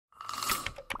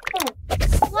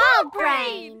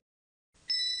WildBrain!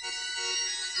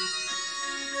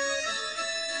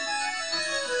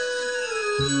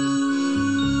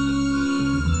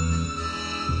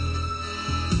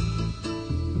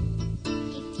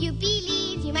 If you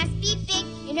believe you must be big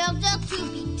in order to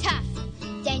be tough,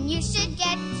 then you should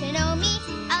get to know me.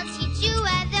 I'll teach you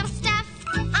other stuff.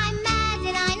 I'm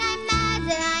Madeline,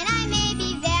 I may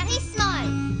be very small.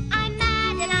 I'm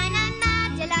Madeline,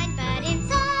 but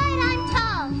inside I'm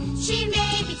tall. She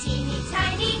may be teeny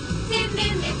tiny,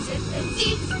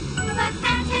 petite, but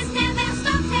that has never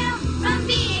stopped her from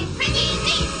being pretty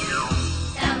neat.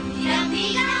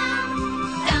 Dum-dee-dum-dee-dum,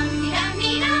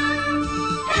 dum-dee-dum-dee-dum.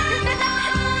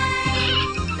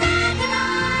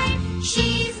 Madeline,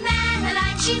 she's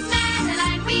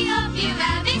Madeline, we hope you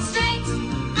have it straight.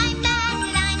 I'm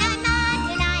Madeline,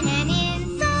 and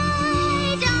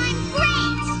inside I'm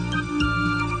great.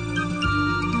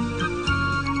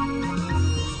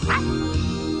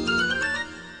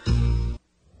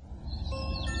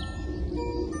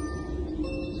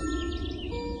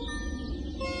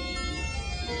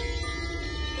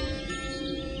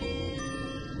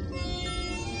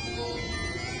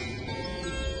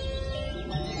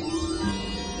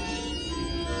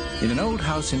 In an old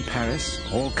house in Paris,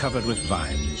 all covered with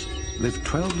vines, lived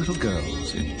 12 little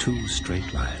girls in 2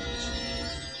 straight lines.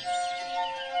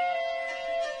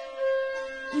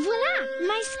 Voilà,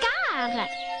 my scar.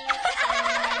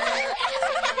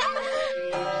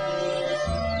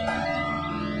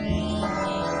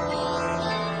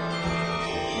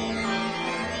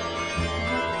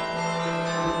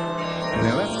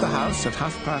 They left the house at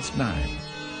 9:30.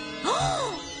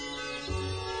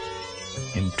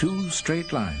 In 2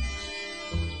 straight lines.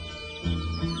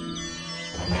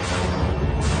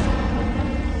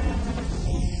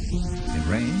 In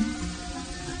rain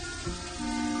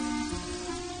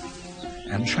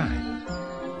and shine.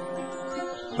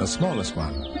 The smallest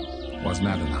one was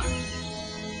Madeline.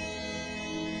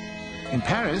 In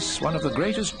Paris, one of the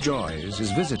greatest joys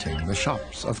is visiting the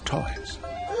shops of toys.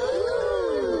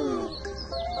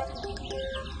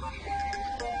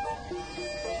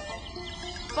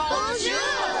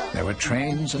 There were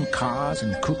trains and cars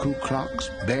and cuckoo clocks,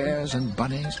 bears and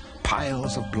bunnies,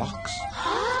 piles of blocks.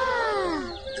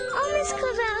 Oh, Miss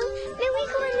Clavel, may we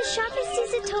go in the shop and see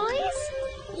the toys?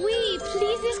 Oui,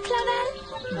 please, Miss Clavel.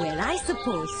 Well, I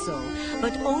suppose so,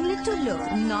 but only to look,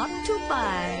 not to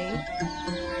buy.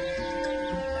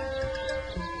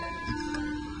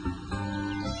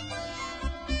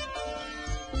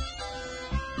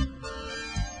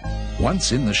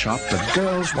 Once in the shop, the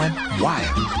girls went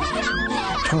wild.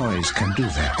 Toys can do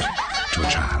that to a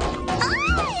child.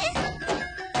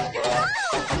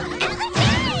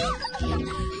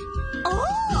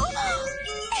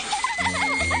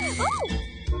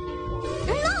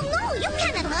 No, you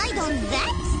cannot ride on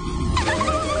that.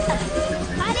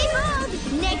 Allez, Bob,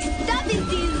 next stop is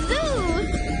the zoo.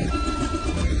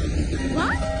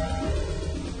 What?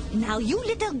 Now, you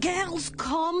little girls,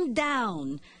 calm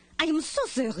down. I am so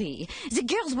sorry. The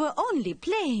girls were only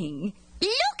playing.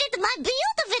 Look at my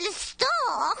beautiful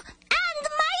store and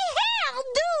my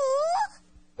hairdo.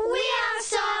 We are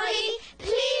sorry.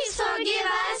 Please forgive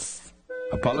us.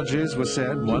 Apologies were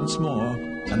said once more,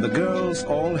 and the girls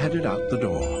all headed out the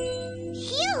door,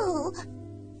 Phew.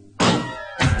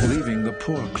 leaving the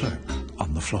poor clerk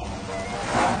on the floor.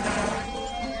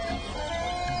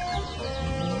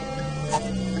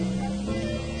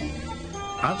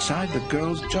 Outside, the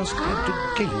girls just had to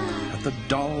gape at the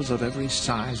dolls of every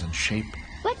size and shape.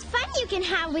 What fun you can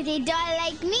have with a doll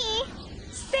like me.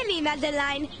 Silly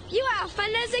Madeline, you are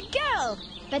fun as a girl.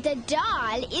 But a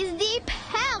doll is the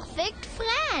perfect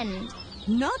friend.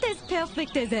 Not as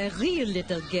perfect as a real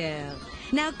little girl.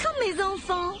 Now come, mes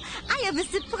enfants. I have a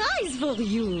surprise for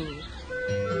you.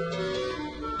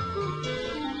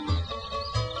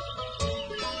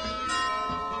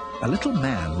 A little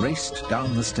man raced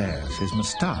down the stairs. His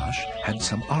moustache had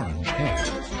some orange hair.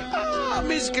 Ah,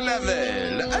 Miss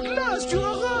Clavel, at last you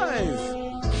arrive.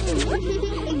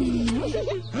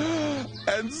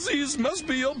 And these must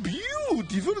be your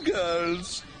beautiful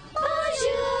girls.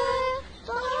 Bonjour.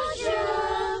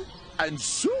 Bonjour. And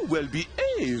so well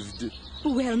behaved.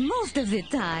 Well, most of the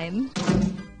time.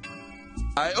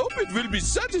 I hope it will be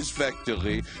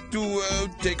satisfactory to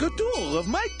take a tour of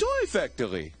my toy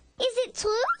factory. Is it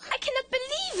true? I cannot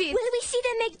believe it. Will we see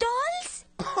them make dolls?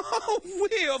 Oh,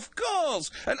 we, of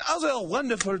course. And other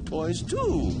wonderful toys,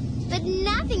 too. But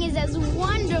nothing is as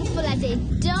wonderful as a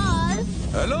doll.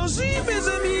 Allons-y, mes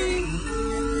amis.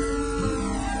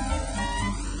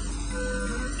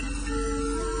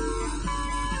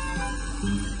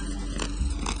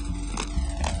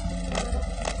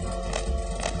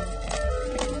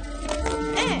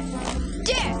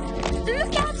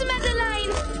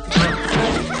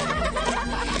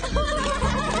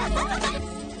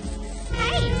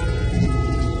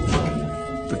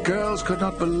 girls could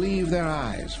not believe their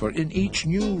eyes, for in each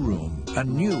new room, a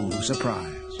new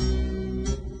surprise.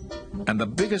 And the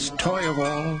biggest toy of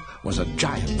all was a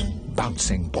giant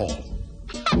bouncing ball.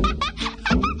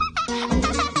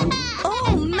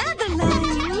 Oh,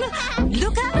 Madeline!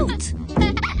 Look out!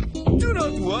 Do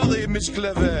not worry, Miss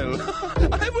Clavel.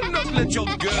 I will not let your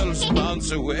girls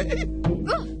bounce away.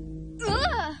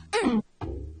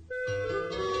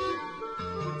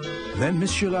 Then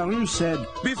Monsieur Larue said,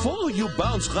 Before you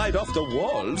bounce right off the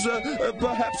walls,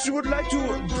 perhaps you would like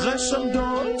to dress some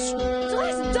dolls?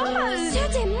 Dress dolls!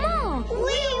 Certainement!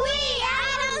 Oui, oui,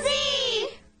 allons-y!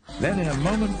 Then in a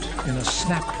moment, in a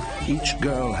snap, each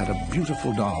girl had a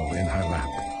beautiful doll in her lap.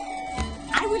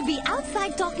 I will be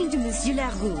outside talking to Monsieur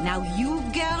Larue. Now you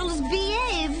girls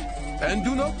behave. And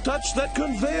do not touch that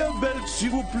conveyor belt,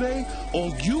 s'il vous plaît, or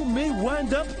you may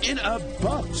wind up in a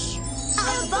box.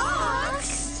 A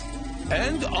box?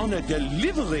 And on a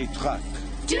delivery truck.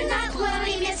 Do not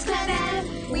worry, Miss Clavel.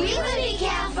 We will be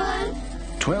careful.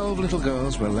 12 little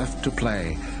girls were left to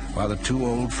play, while the two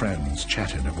old friends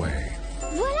chatted away.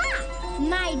 Voila!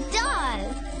 My doll!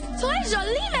 Très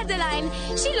jolie, Madeline.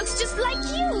 She looks just like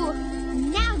you.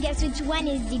 Now guess which one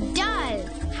is the doll.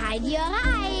 Hide your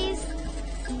eyes.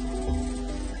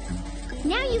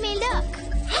 Now you may look.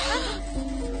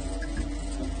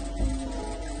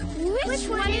 Which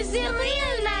one is the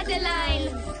real Madeline?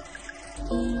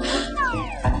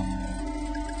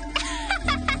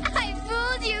 I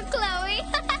fooled you, Chloe.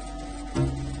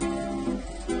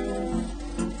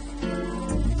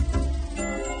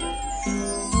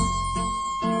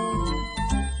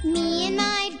 Me and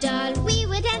my doll, we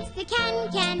would dance the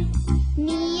can-can.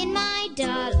 Me and my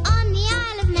doll on the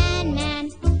Isle of Man.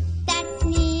 That's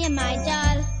me and my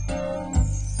doll.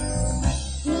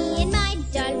 Me and my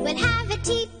doll would have a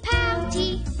tea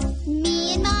party.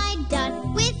 Me and my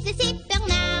doll with the St.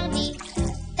 Bernardi.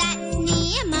 That's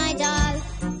me and my doll.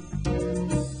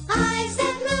 Eyes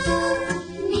that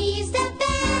move, knees that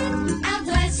bend, I'll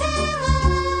dress her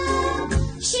up.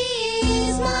 She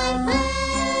is my friend.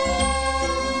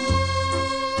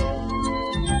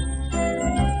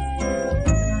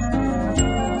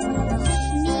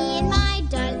 Me and my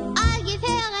doll, I'll give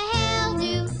her a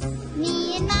hairdo. Me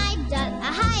and my doll,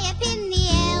 a high up in the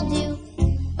air do.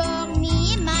 For me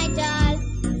and my doll.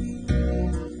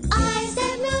 Eyes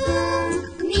that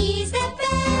move, knees that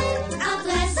bend, I'll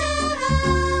dress her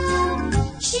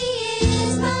up. She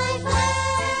is my friend.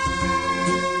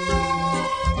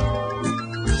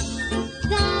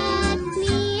 That's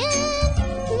me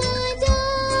and my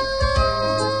doll.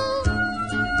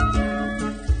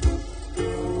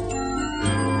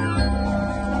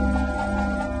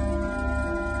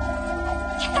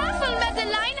 Careful,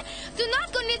 Madeline. Do not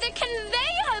go near the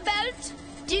conveyor belt.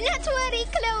 Do not worry,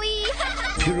 Chloe.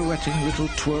 Pirouetting little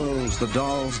twirls, the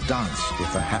dolls danced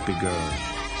with the happy girl.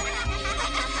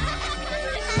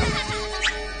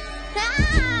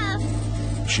 Ah!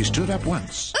 She stood up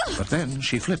once, but then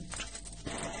she flipped,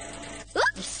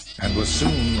 Oops! and was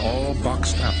soon all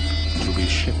boxed up to be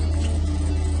shipped.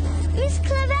 Miss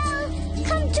Clavel,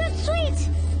 come tout de suite.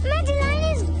 Madeline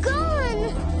is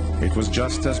gone. It was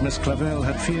just as Miss Clavel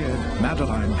had feared.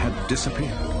 Madeline had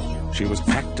disappeared. She was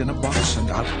packed in a box and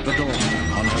out the door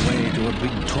on her way to a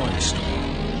big toy store.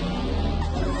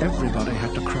 Everybody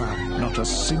had to cry. Not a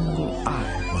single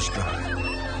eye was dry.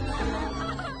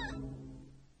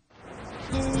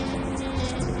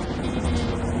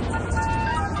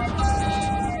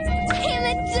 I'm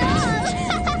a doll.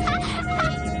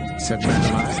 Said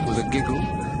Madeline with a giggle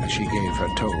as she gave her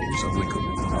toes a wiggle.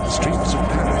 The streets of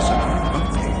Paris are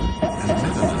bumpy, and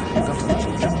Madeline got a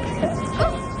little jumpy.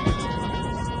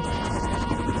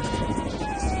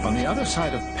 On the other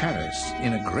side of Paris,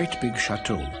 in a great big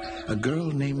chateau, a girl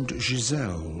named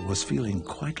Giselle was feeling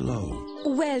quite low.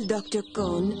 Well, Dr.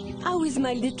 Cohn, how is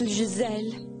my little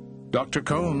Giselle? Dr.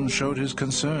 Cohn showed his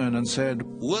concern and said,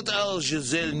 What our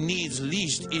Giselle needs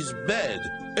least is bed.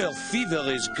 Her fever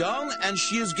is gone and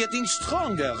she is getting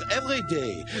stronger every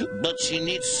day. But she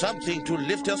needs something to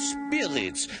lift her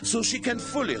spirits so she can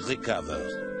fully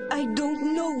recover. I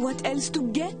don't know what else to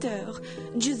get her.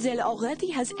 Giselle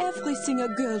already has everything a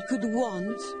girl could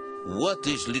want. What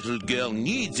this little girl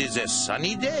needs is a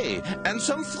sunny day and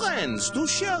some friends to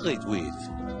share it with.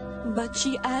 But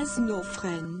she has no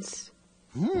friends.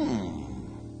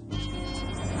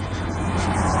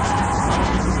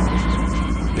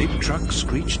 Big truck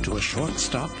screeched to a short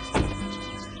stop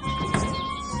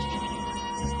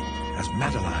as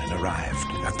Madeline arrived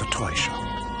at the toy shop.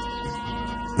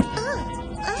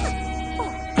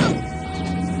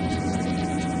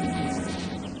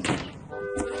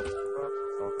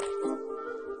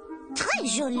 Très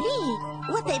jolie.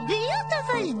 What What a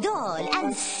beautiful doll,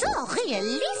 and so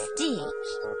realistic.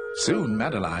 Soon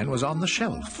Madeline was on the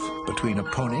shelf, between a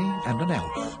pony and an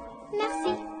elf.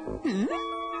 Merci.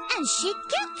 And she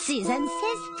curtsies and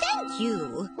says thank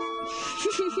you.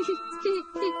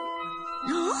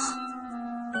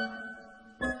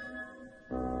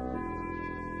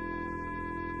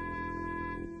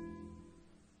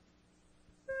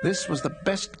 This was the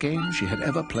best game she had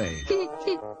ever played.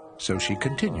 So she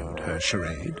continued her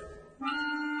charade.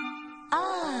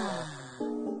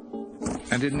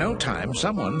 And in no time,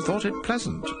 someone thought it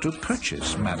pleasant to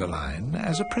purchase Madeline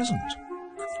as a present.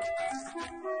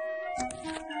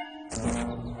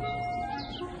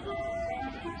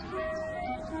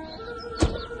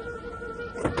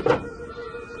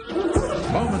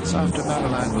 Moments after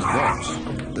Madeline was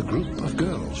bought, the group of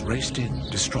girls raced in,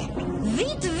 distraught.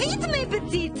 Vite, vite, mes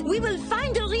petites! We will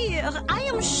find her here, I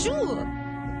am sure.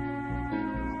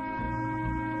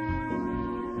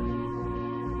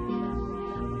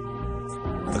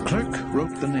 The clerk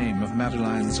wrote the name of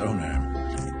Madeline's owner.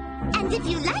 And if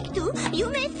you like to, you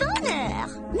may phone her.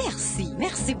 Merci,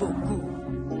 merci beaucoup.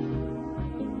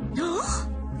 Oh?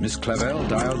 Miss Clavel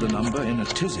dialed the number in a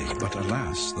tizzy, but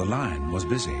alas, the line was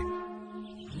busy.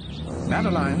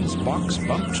 Madeline's box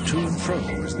bumped to and fro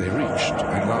as they reached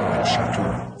a large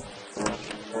chateau.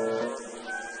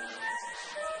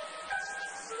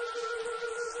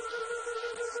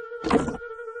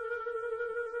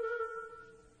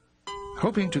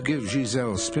 Hoping to give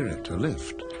Giselle's spirit a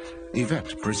lift,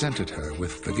 Yvette presented her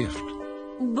with the gift.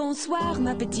 Bonsoir,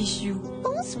 ma petite chou.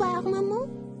 Bonsoir, maman.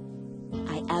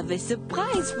 I have a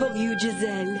surprise for you,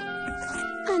 Giselle.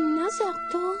 Another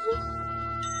doll?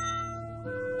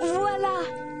 Voila,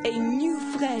 a new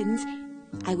friend.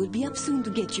 I will be up soon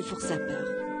to get you for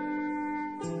supper.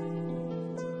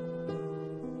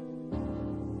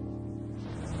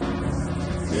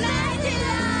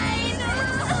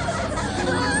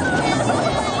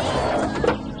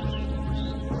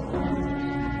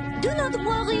 Do not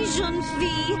worry, jeune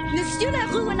fille. Monsieur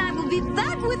Leroux and I will be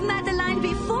back with Madeline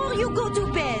before you go to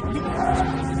bed.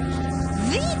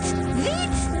 Vite,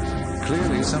 vite!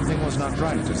 Clearly something was not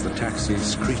right as the taxi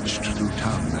screeched through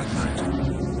town that night.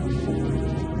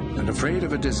 And afraid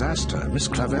of a disaster, Miss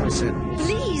Clavel said,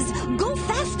 Please, go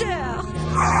faster!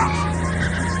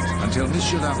 Until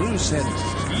Monsieur Leroux said,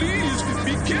 Please,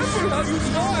 be careful how you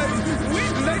drive.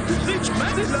 We'd like to reach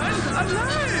Madeline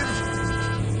alive.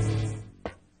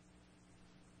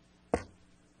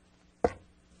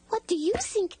 What do you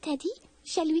think, Teddy?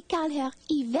 Shall we call her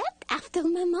Yvette after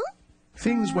Maman?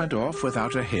 Things went off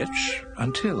without a hitch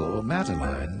until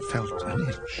Madeline felt an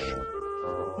itch.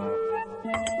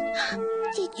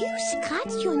 Did you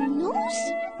scratch your nose?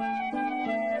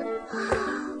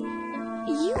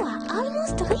 You are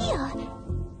almost real.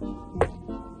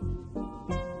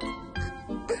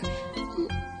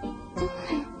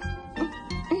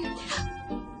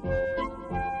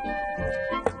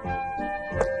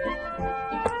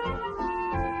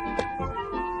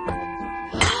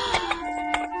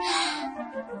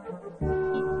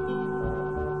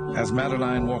 As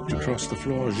Madeline walked across the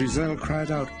floor, Giselle cried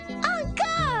out,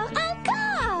 Encore!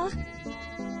 Encore!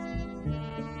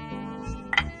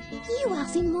 You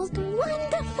are the most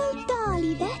wonderful doll,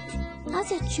 Yvette.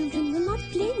 Other children will not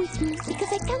play with me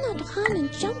because I cannot run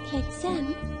and jump like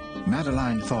them.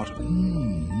 Madeline thought,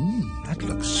 that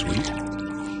looks sweet.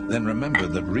 Then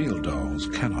remembered that real dolls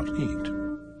cannot eat.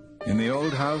 In the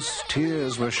old house,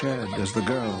 tears were shed as the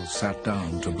girls sat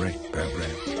down to break their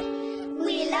bread.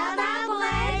 We love our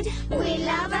bread, we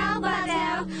love our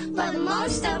butter, but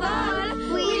most of all,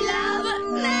 we love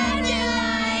Madeline.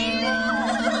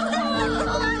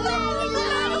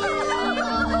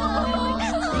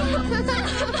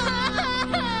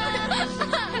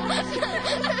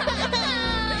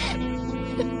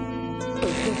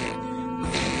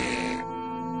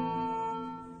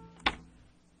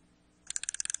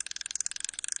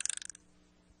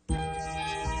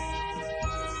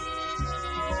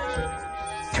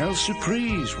 Quelle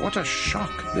surprise! What a shock!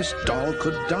 This doll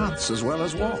could dance as well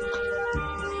as walk.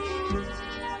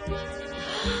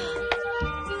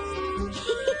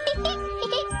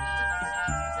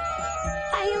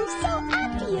 I am so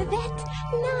happy, Yvette.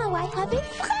 Now I have a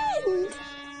friend.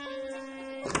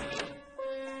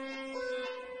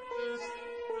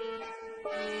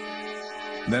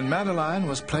 Then Madeline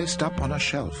was placed up on a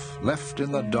shelf, left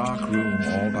in the dark room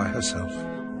all by herself.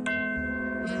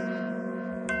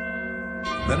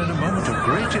 Then in a moment of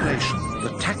great elation,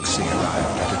 the taxi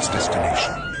arrived at its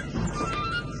destination.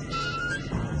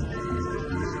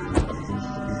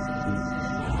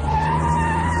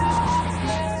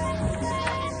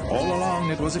 All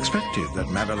along it was was expected that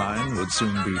Madeline would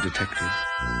soon be detected.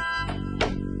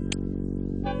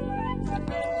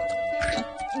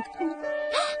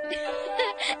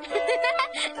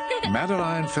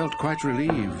 Madeline felt quite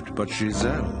relieved, but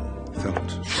Giselle felt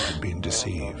she had been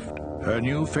deceived. Her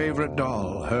new favorite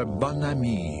doll, her bon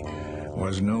ami,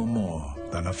 was no more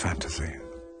than a fantasy.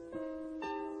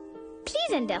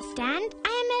 Please understand,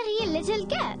 I am a real little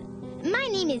girl. My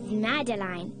name is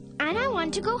Madeline, and I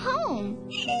want to go home.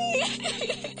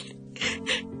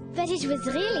 But it was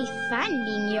really fun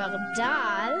being your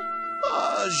doll.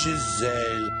 Ah,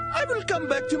 Giselle, I will come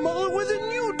back tomorrow with a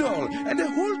new doll and a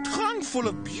whole trunk full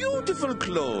of beautiful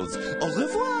clothes. Au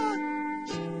revoir.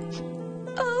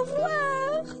 Au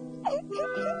revoir.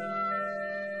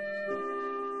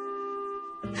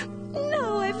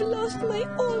 Now I've lost my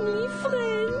only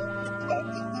friend.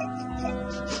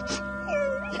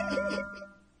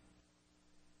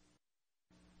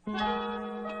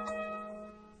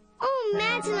 Oh,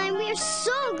 Madeline, we are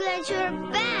so glad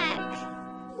you're back.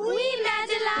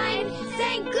 Madeline,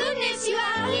 thank goodness you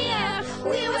are here.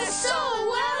 We were so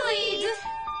worried.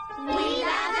 We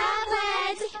love our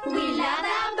bread, we love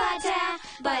our butter,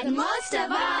 but most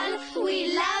of all,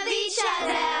 we love each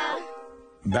other.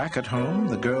 Back at home,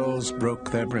 the girls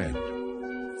broke their bread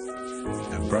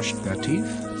and brushed their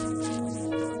teeth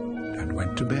and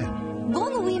went to bed.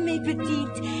 Bonne nuit, mes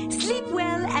petites. Sleep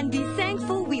well and be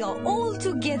thankful we are all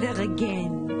together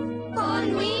again.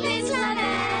 Bonne nuit, Miss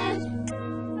Lavelle.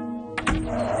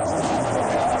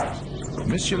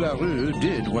 Monsieur Larue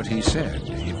did what he said.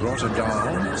 He brought a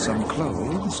doll, some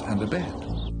clothes, and a bed.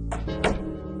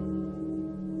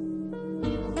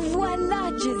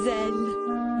 Voila,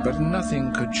 Giselle. But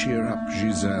nothing could cheer up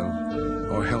Giselle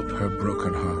or help her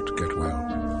broken heart get well.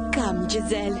 Come,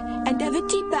 Giselle, and have a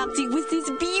tea party with this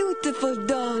beautiful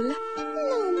doll.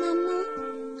 No, Mama.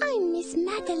 I miss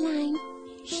Madeline.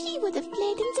 She would have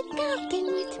played in the garden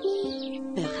with me.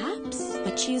 Perhaps,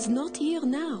 but she is not here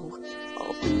now.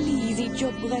 Oh, please eat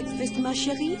your breakfast, ma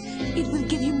chérie. It will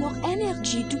give you more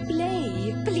energy to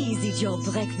play. Please eat your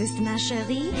breakfast, ma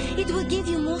chérie. It will give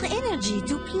you more energy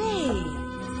to play.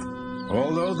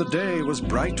 Although the day was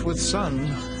bright with sun,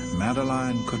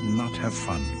 Madeline could not have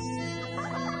fun.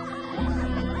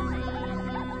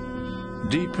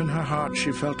 Deep in her heart,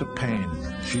 she felt a pain.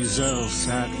 Giselle's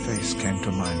sad face came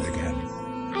to mind again.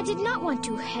 I did not want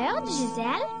to hurt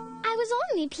Giselle. I was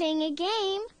only playing a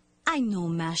game. I know,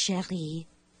 ma chérie.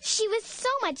 She was so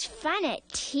much fun at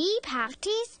tea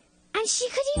parties, and she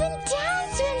could even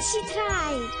dance when she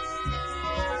tried.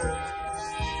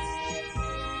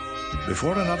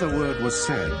 Before another word was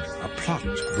said, a plot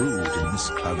brewed in Miss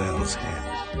Clavelle's head.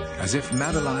 As if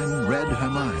Madeline read her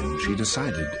mind, she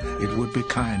decided it would be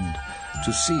kind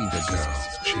to see the girl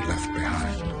she left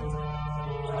behind.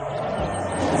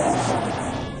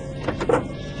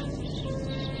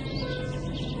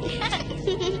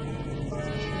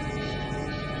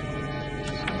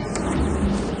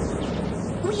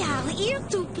 We are here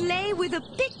to play with a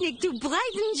picnic to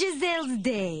brighten Giselle's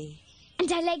day.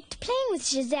 And I liked playing with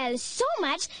Giselle so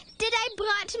much that I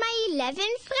brought my 11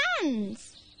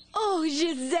 friends. Oh,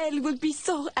 Giselle will be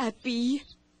so happy.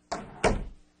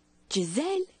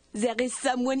 Giselle, there is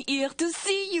someone here to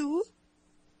see you.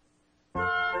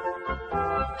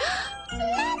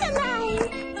 Madeline!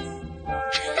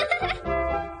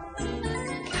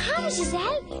 Come,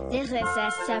 Giselle. There is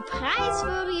a surprise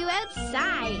for you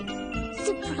outside.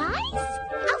 Surprise?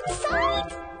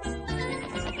 Outside?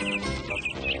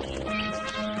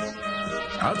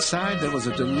 Outside there was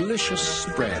a delicious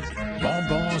spread.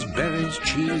 Bonbons, berries,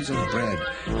 cheese, and bread,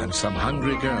 and some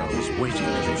hungry girls waiting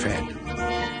to be fed.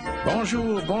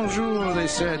 Bonjour, bonjour, they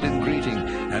said in greeting,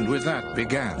 and with that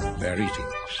began their eating.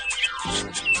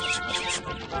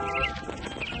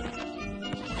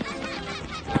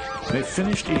 They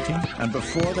finished eating, and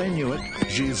before they knew it,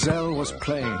 Giselle was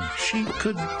playing. She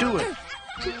could do it.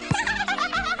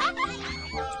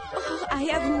 Oh, I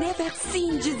have never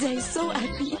seen Giselle so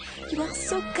happy. You are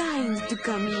so kind to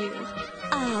come here.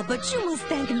 Ah, but you must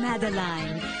thank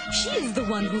Madeline. She is the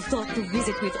one who thought to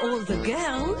visit with all the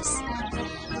girls.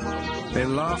 They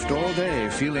laughed all day,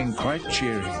 feeling quite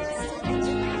cheery.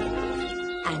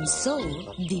 And so,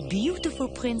 the beautiful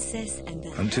princess and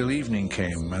the Until evening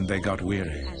came and they got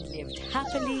weary. and lived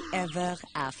happily ever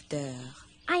after.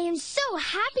 I am so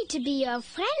happy to be your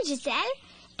friend, Giselle.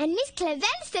 And Miss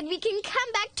Clavel said we can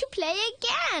come back to play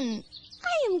again.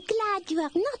 I am glad you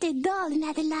are not a doll,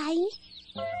 Madeline.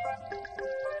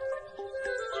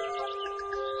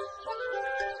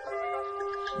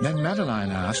 Then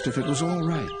Madeline asked if it was all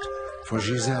right for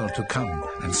Giselle to come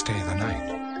and stay the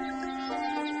night.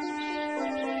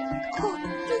 Oh,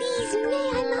 please, may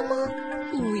I,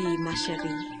 ma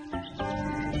chérie.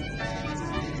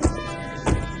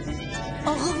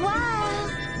 Au revoir.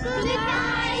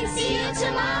 Goodbye. See you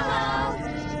tomorrow.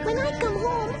 When I come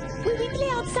home, will we play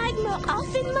outside more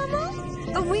often, Maman?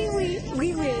 Oui,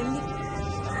 we will.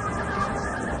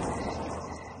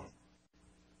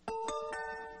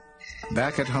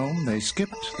 Back at home, they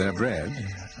skipped their bread,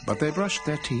 but they brushed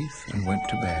their teeth and went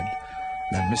to bed.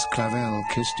 Then Miss Clavel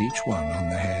kissed each one on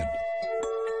the head.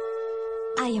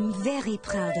 I am very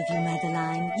proud of you,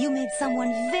 Madeline. You made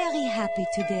someone very happy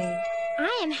today.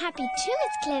 I am happy too,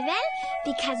 Miss Clavel,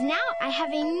 because now I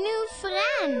have a new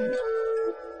friend.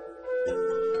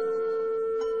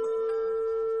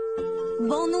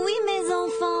 Bonne nuit, mes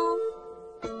enfants.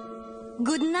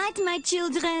 Good night, my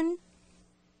children.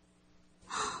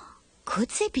 Could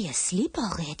they be asleep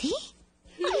already?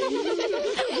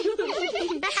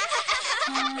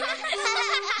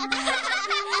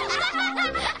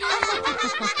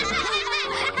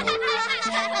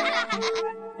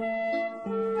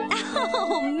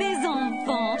 Oh, mes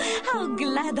enfants, how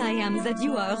glad I am that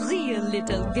you are real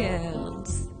little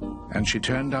girls. And she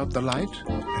turned out the light,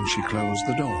 and she closed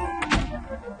the door.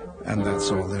 And that's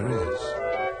all there is.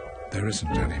 There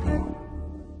isn't any more.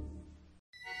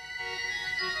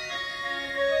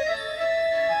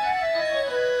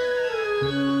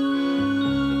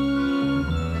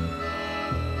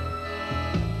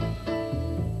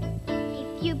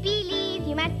 If you believe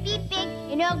you must be big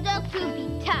in order to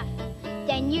be tough,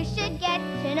 then you should get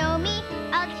to know me.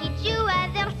 I'll teach you